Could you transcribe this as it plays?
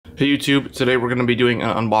Hey YouTube, today we're going to be doing an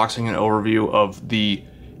unboxing and overview of the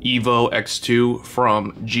EVO X2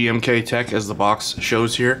 from GMKtec, as the box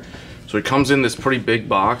shows here. So it comes in this pretty big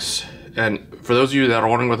box, and for those of you that are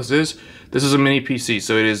wondering what this is a mini PC.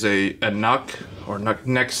 So it is a NUC, or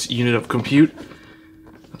next unit of compute.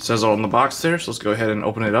 It says it on the box there, so let's go ahead and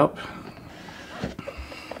open it up.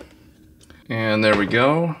 And there we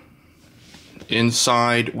go.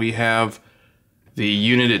 Inside we have the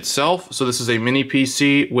unit itself. So this is a mini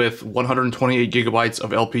PC with 128 gigabytes of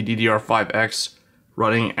LPDDR5X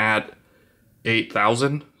running at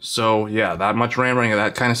 8,000. So yeah, that much RAM running at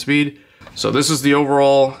that kind of speed. So this is the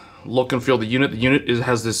overall look and feel of the unit. The unit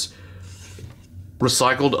has this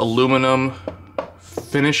recycled aluminum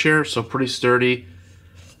finish here, so pretty sturdy.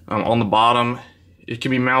 On the bottom, it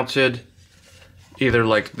can be mounted either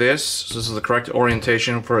like this. So this is the correct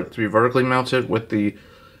orientation for it to be vertically mounted with the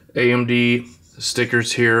AMD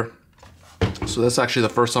stickers here. So that's actually the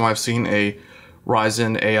first time I've seen a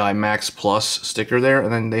Ryzen AI Max Plus sticker there.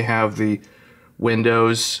 And then they have the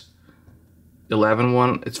Windows 11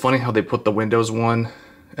 one. It's funny how they put the Windows one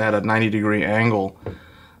at a 90-degree angle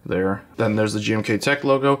there. Then there's the GMKtec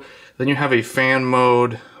logo. Then you have a fan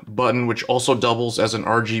mode button, which also doubles as an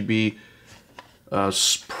RGB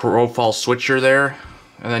profile switcher there.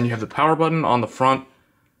 And then you have the power button on the front,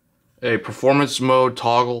 a performance mode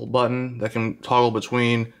toggle button that can toggle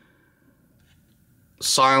between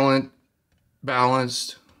silent,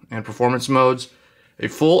 balanced, and performance modes. A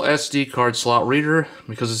full SD card slot reader,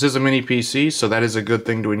 because this is a mini PC, so that is a good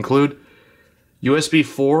thing to include. USB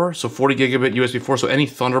 4, so 40 gigabit USB 4, so any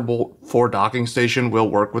Thunderbolt 4 docking station will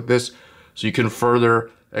work with this. So you can further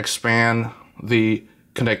expand the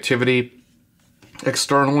connectivity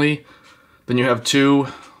externally. Then you have two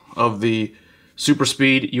of the super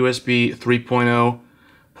speed USB 3.0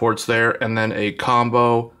 ports there, and then a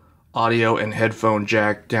combo audio and headphone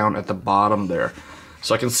jack down at the bottom there.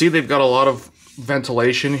 So I can see they've got a lot of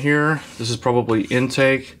ventilation here. This is probably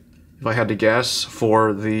intake, if I had to guess,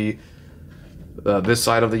 for the this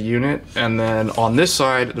side of the unit. And then on this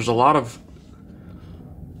side, there's a lot of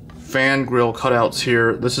fan grill cutouts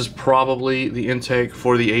here. This is probably the intake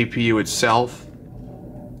for the APU itself.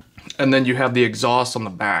 And then you have the exhaust on the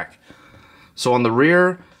back. So on the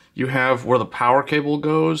rear, you have where the power cable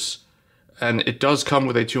goes, and it does come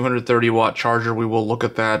with a 230 watt charger. We will look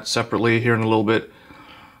at that separately here in a little bit.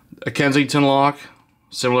 A Kensington lock,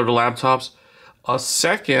 similar to laptops. A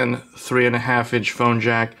second 3.5-inch phone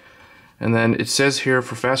jack. And then it says here,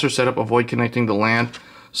 for faster setup, avoid connecting the LAN.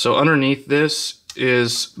 So underneath this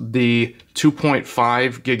is the 2.5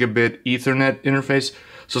 gigabit Ethernet interface.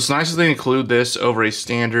 So it's nice that they include this over a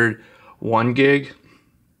standard 1 gig.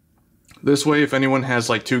 This way, if anyone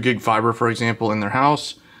has like 2 gig fiber, for example, in their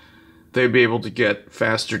house, they'd be able to get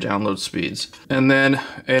faster download speeds. And then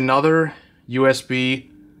another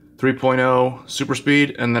USB 3.0 super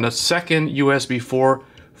speed, and then a second USB 4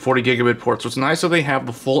 40 gigabit port. So it's nice that they have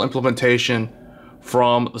the full implementation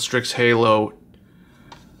from the Strix Halo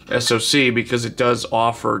SoC, because it does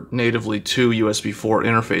offer natively 2 USB 4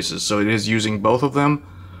 interfaces. So it is using both of them.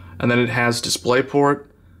 And then it has DisplayPort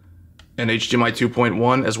and HDMI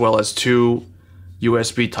 2.1, as well as 2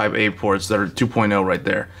 USB Type A ports that are 2.0 right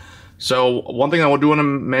there. So one thing I do want to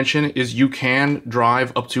mention is you can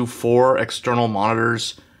drive up to 4 external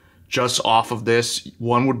monitors just off of this.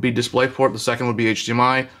 One would be DisplayPort, the second would be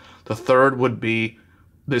HDMI, the third would be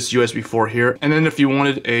this USB 4 here. And then if you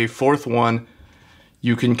wanted a fourth one,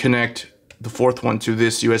 you can connect the fourth one to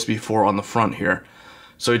this USB 4 on the front here.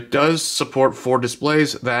 So it does support 4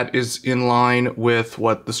 displays. That is in line with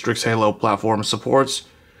what the Strix Halo platform supports.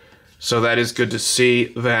 So that is good to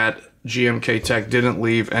see that GMKtec didn't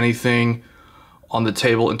leave anything on the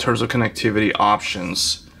table in terms of connectivity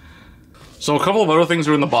options. So a couple of other things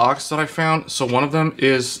are in the box that I found. So one of them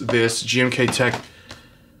is this GMKtec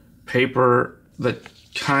paper that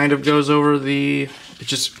kind of goes over it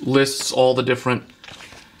just lists all the different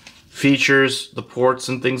features, the ports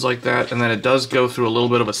and things like that, and then it does go through a little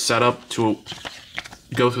bit of a setup to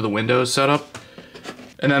go through the Windows setup.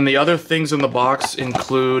 And then the other things in the box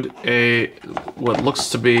include what looks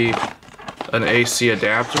to be an AC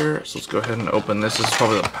adapter. So let's go ahead and open this. This is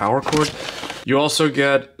probably the power cord. You also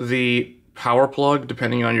get the power plug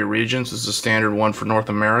depending on your regions. This is a standard one for North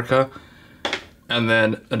America. And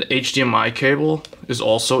then an HDMI cable is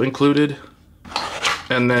also included.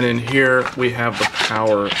 And then in here, we have the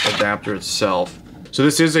power adapter itself. So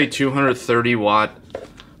this is a 230 watt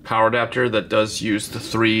power adapter that does use the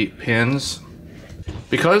 3 pins.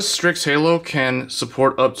 Because Strix Halo can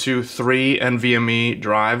support up to 3 NVMe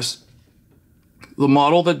drives, the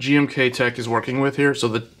model that GMKtec is working with here, so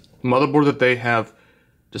the motherboard that they have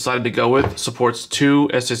decided to go with supports 2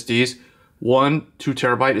 SSDs. One 2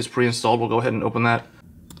 terabyte is pre-installed. We'll go ahead and open that.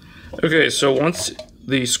 Okay, so once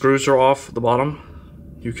the screws are off the bottom,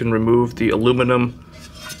 you can remove the aluminum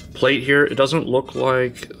plate here. It doesn't look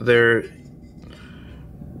like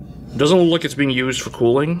it's being used for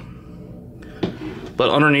cooling. But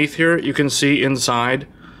underneath here, you can see inside,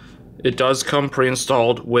 it does come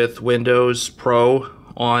pre-installed with Windows Pro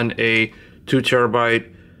on a 2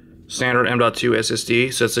 terabyte standard M.2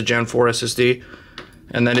 SSD. So it's a Gen 4 SSD.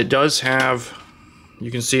 And then it does have,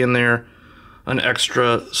 you can see in there, an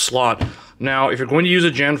extra slot. Now, if you're going to use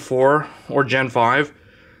a Gen 4 or Gen 5,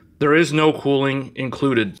 there is no cooling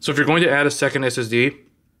included. So if you're going to add a second SSD,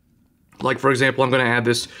 like for example, I'm going to add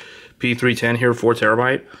this P310 here, 4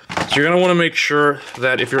 terabyte. So you're going to want to make sure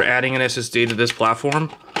that if you're adding an SSD to this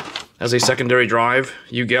platform as a secondary drive,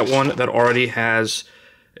 you get one that already has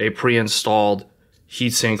a pre-installed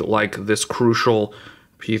heatsink like this Crucial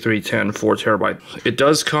P310 4 terabyte. It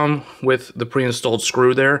does come with the pre-installed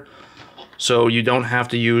screw there, so you don't have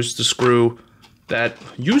to use the screw that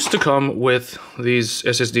used to come with these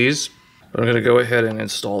SSDs. But I'm going to go ahead and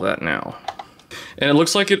install that now. And it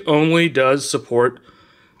looks like it only does support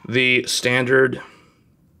the standard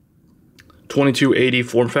 2280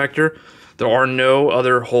 form factor. There are no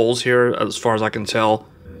other holes here as far as I can tell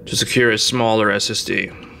to secure a smaller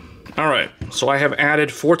SSD. Alright, so I have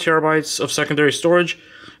added 4 terabytes of secondary storage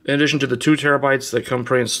in addition to the 2 terabytes that come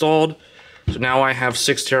pre-installed. So now I have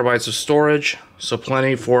 6 terabytes of storage, so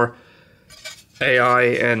plenty for AI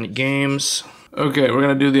and games. Okay, we're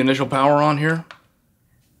going to do the initial power on here.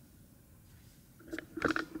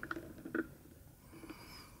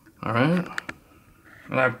 Alright,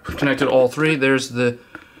 and I've connected all 3. There's the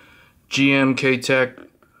GMKtec,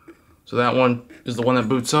 so that one is the one that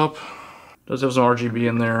boots up. Does have some RGB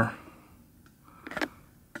in there.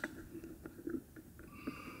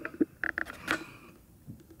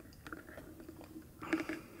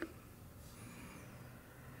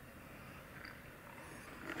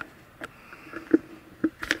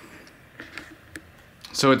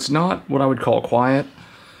 So it's not what I would call quiet,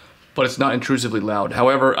 but it's not intrusively loud.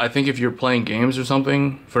 However, I think if you're playing games or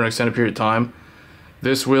something for an extended period of time,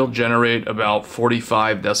 this will generate about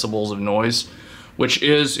 45 decibels of noise, which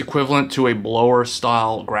is equivalent to a blower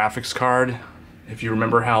style graphics card. If you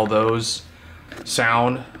remember how those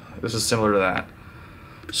sound, this is similar to that.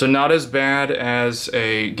 So not as bad as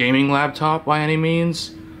a gaming laptop by any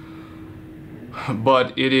means,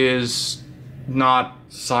 but it is not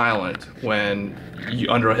silent when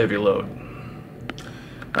you're under a heavy load.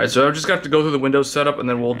 Alright, so I've just got to go through the Windows setup and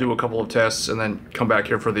then we'll do a couple of tests and then come back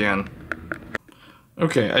here for the end.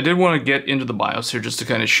 Okay, I did want to get into the BIOS here just to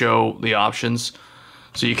kind of show the options.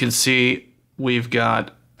 So you can see we've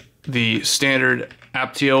got the standard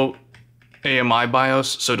Aptio AMI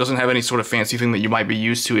BIOS, so it doesn't have any sort of fancy thing that you might be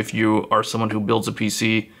used to if you are someone who builds a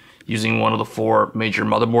PC using one of the 4 major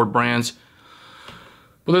motherboard brands.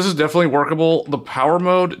 But this is definitely workable. The power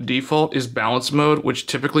mode default is balance mode, which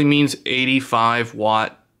typically means 85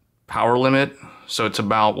 watt power limit. So it's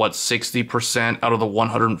about, what, 60% out of the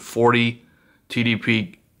 140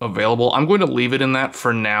 TDP available. I'm going to leave it in that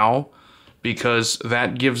for now because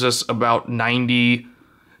that gives us about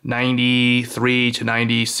 93 to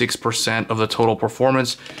 96% of the total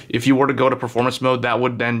performance. If you were to go to performance mode, that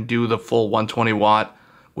would then do the full 120 watt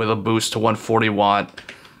with a boost to 140 watt.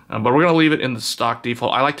 But we're going to leave it in the stock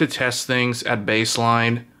default. I like to test things at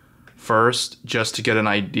baseline first just to get an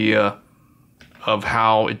idea of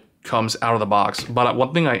how it comes out of the box. But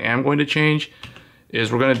one thing I am going to change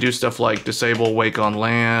is we're going to do stuff like disable wake on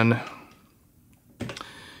LAN,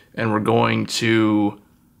 and we're going to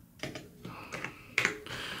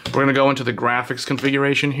go into the graphics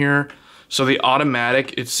configuration here. So the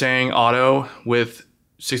automatic, it's saying auto with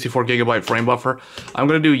 64 gigabyte frame buffer. I'm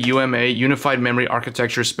going to do UMA, Unified Memory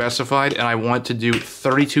Architecture Specified, and I want to do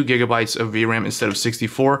 32 gigabytes of VRAM instead of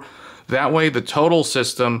 64. That way the total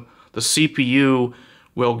system, the CPU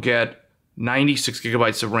will get 96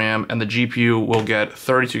 gigabytes of RAM and the GPU will get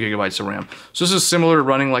 32 gigabytes of RAM. So this is similar to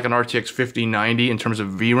running like an RTX 5090 in terms of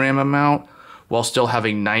VRAM amount while still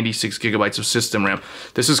having 96 gigabytes of system RAM.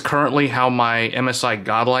 This is currently how my MSI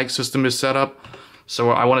Godlike system is set up.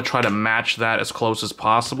 So I want to try to match that as close as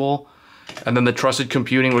possible. And then the trusted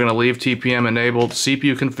computing, we're going to leave TPM enabled.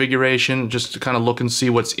 CPU configuration, just to kind of look and see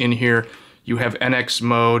what's in here. You have NX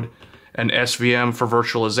mode and SVM for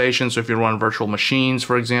virtualization. So if you run virtual machines,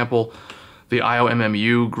 for example, the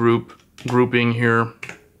IOMMU grouping here,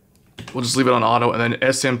 we'll just leave it on auto. And then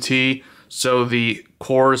SMT, so the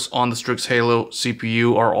cores on the Strix Halo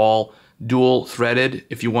CPU are all dual threaded.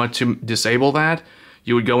 If you want to disable that,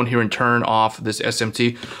 you would go in here and turn off this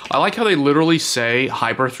SMT. I like how they literally say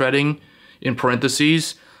hyper-threading in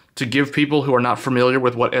parentheses to give people who are not familiar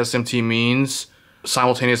with what SMT means,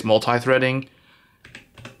 simultaneous multi-threading,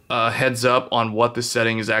 heads up on what this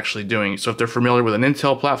setting is actually doing. So if they're familiar with an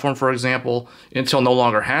Intel platform, for example, Intel no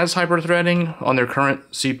longer has hyper-threading on their current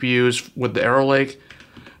CPUs with the Arrow Lake,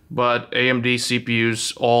 but AMD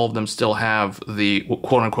CPUs, all of them still have the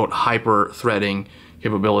quote-unquote hyper-threading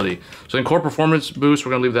capability. So in core performance boost, we're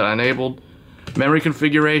going to leave that enabled. Memory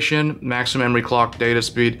configuration, maximum memory clock data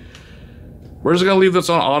speed. We're just going to leave this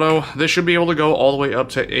on auto. This should be able to go all the way up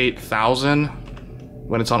to 8,000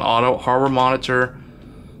 when it's on auto. Hardware monitor.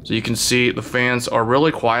 So you can see the fans are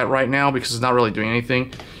really quiet right now because it's not really doing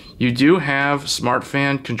anything. You do have smart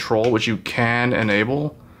fan control, which you can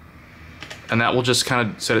enable. And that will just kind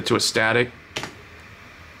of set it to a static.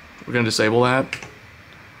 We're going to disable that.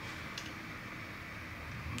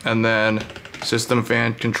 And then system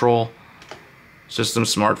fan control, system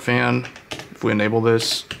smart fan. If we enable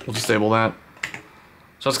this, we'll disable that.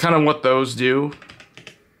 So that's kind of what those do.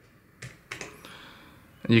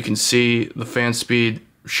 And you can see the fan speed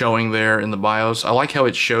showing there in the BIOS. I like how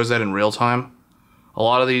it shows that in real time. A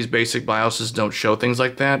lot of these basic BIOSes don't show things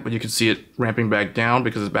like that, but you can see it ramping back down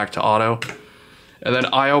because it's back to auto. And then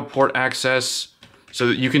I/O port access, so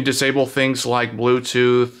that you can disable things like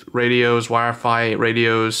Bluetooth, radios, Wi-Fi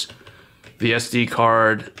radios, the SD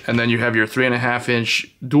card, and then you have your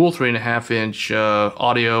 3.5-inch, dual 3.5-inch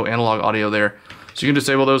audio, analog audio there. So you can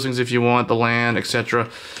disable those things if you want, the LAN, etc.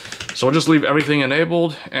 So we'll just leave everything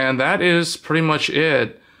enabled, and that is pretty much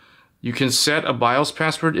it. You can set a BIOS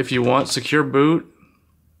password if you want. Secure boot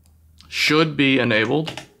should be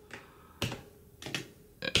enabled.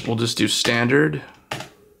 We'll just do standard.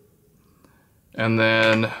 And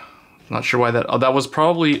then, not sure why that, oh, that was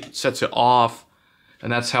probably set to off,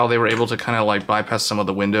 and that's how they were able to kind of like bypass some of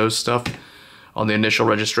the Windows stuff on the initial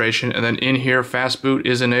registration. And then in here, fast boot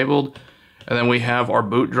is enabled. And then we have our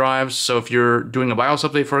boot drives. So if you're doing a BIOS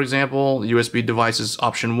update, for example, USB device is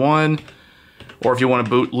option 1. Or if you want to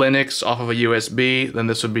boot Linux off of a USB, then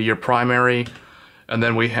this would be your primary. And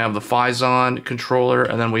then we have the Phison controller,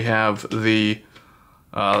 and then we have the,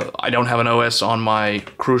 I don't have an OS on my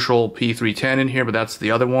Crucial P310 in here, but that's the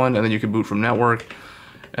other one. And then you can boot from network.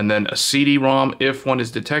 And then a CD-ROM, if one is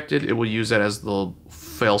detected, it will use that as the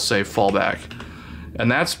fail-safe fallback. And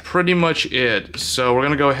that's pretty much it. So we're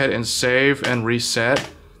gonna go ahead and save and reset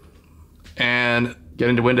and get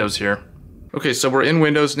into Windows here. Okay, so we're in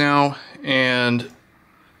Windows now, and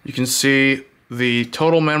you can see the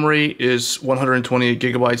total memory is 128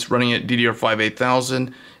 gigabytes running at DDR5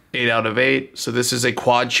 8000, 8 out of 8. So this is a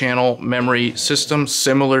quad channel memory system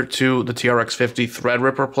similar to the TRX 50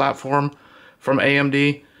 Threadripper platform from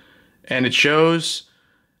AMD. And it shows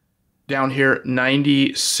down here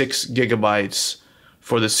 96 gigabytes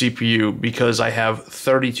for the CPU because I have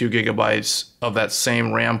 32 gigabytes of that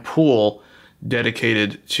same RAM pool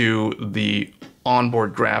dedicated to the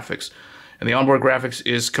onboard graphics. And the onboard graphics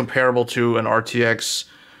is comparable to an RTX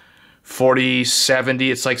 4070.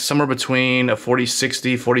 It's like somewhere between a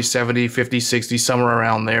 4060, 4070, 5060, somewhere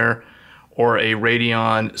around there, or a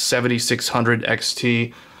Radeon 7600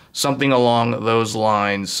 XT, something along those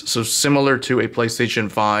lines. So similar to a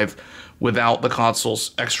PlayStation 5 without the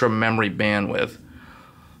console's extra memory bandwidth.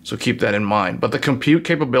 So keep that in mind. But the compute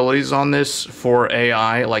capabilities on this for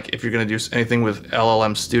AI, like if you're going to do anything with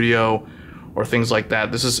LLM Studio or things like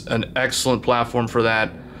that, this is an excellent platform for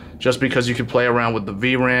that, just because you can play around with the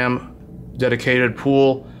VRAM dedicated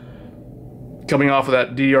pool coming off of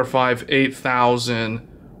that DDR5 8000,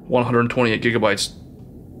 128 gigabytes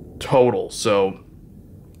total. So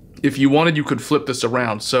if you wanted, you could flip this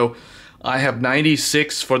around. So I have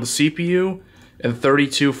 96 for the CPU and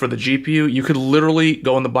 32 for the GPU. You could literally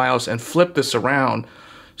go in the BIOS and flip this around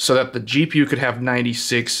so that the GPU could have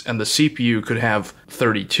 96 and the CPU could have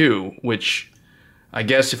 32, which I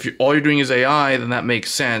guess if all you're doing is AI, then that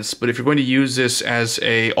makes sense. But if you're going to use this as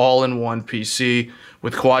a all-in-one PC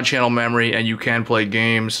with quad channel memory and you can play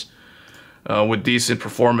games with decent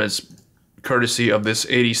performance courtesy of this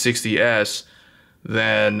 8060S,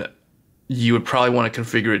 then you would probably want to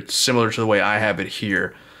configure it similar to the way I have it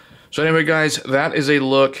here. So anyway, guys, that is a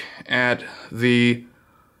look at the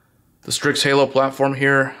Strix Halo platform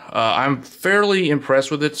here. I'm fairly impressed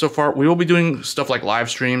with it so far. We will be doing stuff like live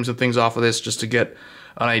streams and things off of this just to get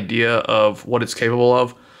an idea of what it's capable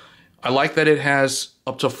of. I like that it has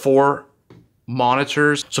up to 4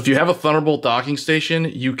 monitors. So if you have a Thunderbolt docking station,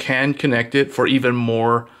 you can connect it for even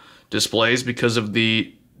more displays because of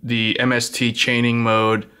the MST chaining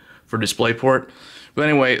mode for DisplayPort. But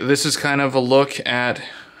anyway, this is kind of a look at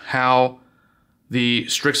how the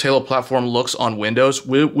Strix Halo platform looks on Windows.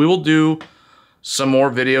 We will do some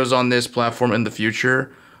more videos on this platform in the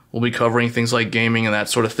future. We'll be covering things like gaming and that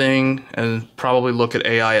sort of thing, and probably look at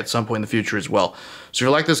AI at some point in the future as well. So if you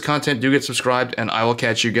like this content, do get subscribed, and I will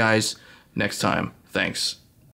catch you guys next time. Thanks.